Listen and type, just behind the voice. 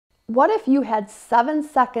What if you had 7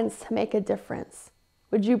 seconds to make a difference?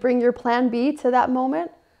 Would you bring your plan B to that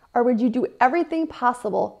moment? Or would you do everything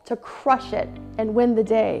possible to crush it and win the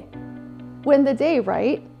day? Win the day,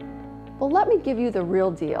 right? Well, let me give you the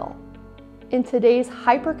real deal. In today's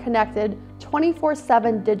hyper-connected,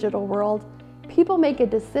 24/7 digital world, people make a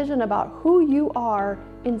decision about who you are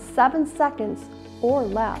in 7 seconds or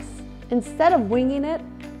less. Instead of winging it,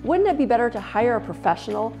 wouldn't it be better to hire a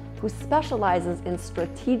professional who specializes in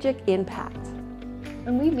strategic impact?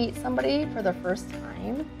 When we meet somebody for the first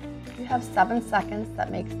time, you have 7 seconds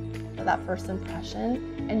that makes for that first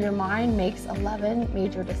impression, and your mind makes 11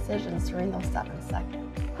 major decisions during those 7 seconds.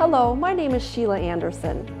 Hello, my name is Sheila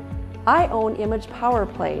Anderson. I own Image Power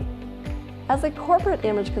Play. As a corporate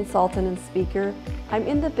image consultant and speaker, I'm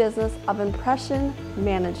in the business of impression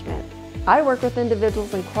management. I work with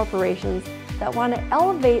individuals and corporations that want to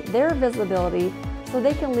elevate their visibility so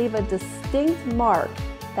they can leave a distinct mark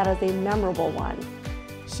that is a memorable one.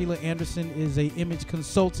 Sheila Anderson is an image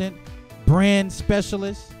consultant, brand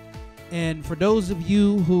specialist, and for those of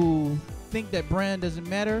you who think that brand doesn't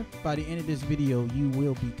matter, by the end of this video, you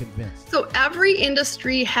will be convinced. So every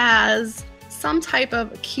industry has some type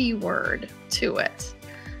of keyword to it.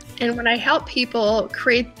 And when I help people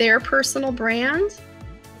create their personal brand,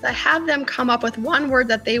 I have them come up with one word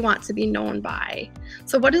that they want to be known by.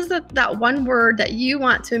 So what is that one word that you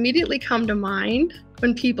want to immediately come to mind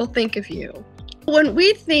when people think of you? When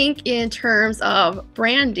we think in terms of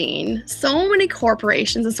branding, so many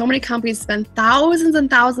corporations and so many companies spend thousands and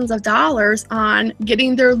thousands of dollars on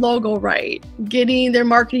getting their logo right, getting their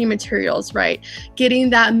marketing materials right, getting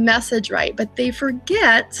that message right, but they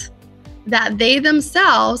forget that they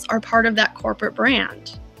themselves are part of that corporate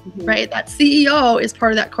brand. Right? That CEO is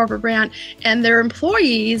part of that corporate brand, and their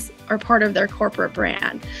employees are part of their corporate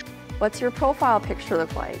brand. What's your profile picture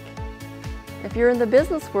look like? If you're in the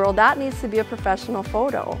business world, that needs to be a professional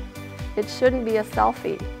photo. It shouldn't be a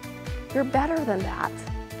selfie. You're better than that.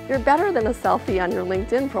 You're better than a selfie on your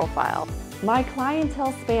LinkedIn profile. My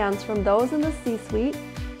clientele spans from those in the C-suite,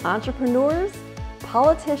 entrepreneurs,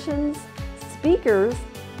 politicians, speakers,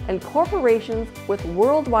 and corporations with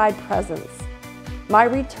worldwide presence. My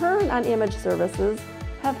return on image services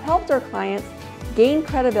have helped our clients gain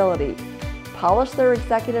credibility, polish their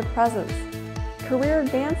executive presence, career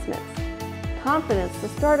advancements, confidence to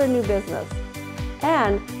start a new business,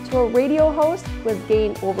 and to a radio host who has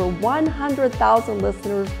gained over 100,000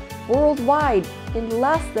 listeners worldwide in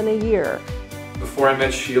less than a year. Before I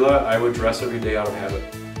met Sheila, I would dress every day out of habit,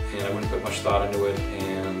 and I wouldn't put much thought into it.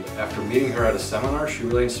 And after meeting her at a seminar, she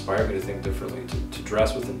really inspired me to think differently, to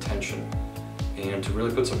dress with intention, and to really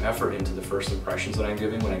put some effort into the first impressions that I'm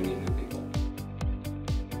giving when I meet new people.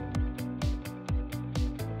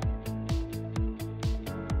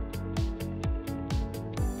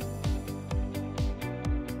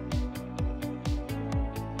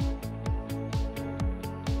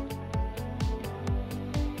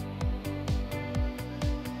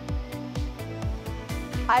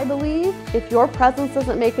 I believe if your presence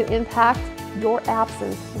doesn't make an impact, your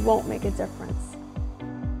absence won't make a difference.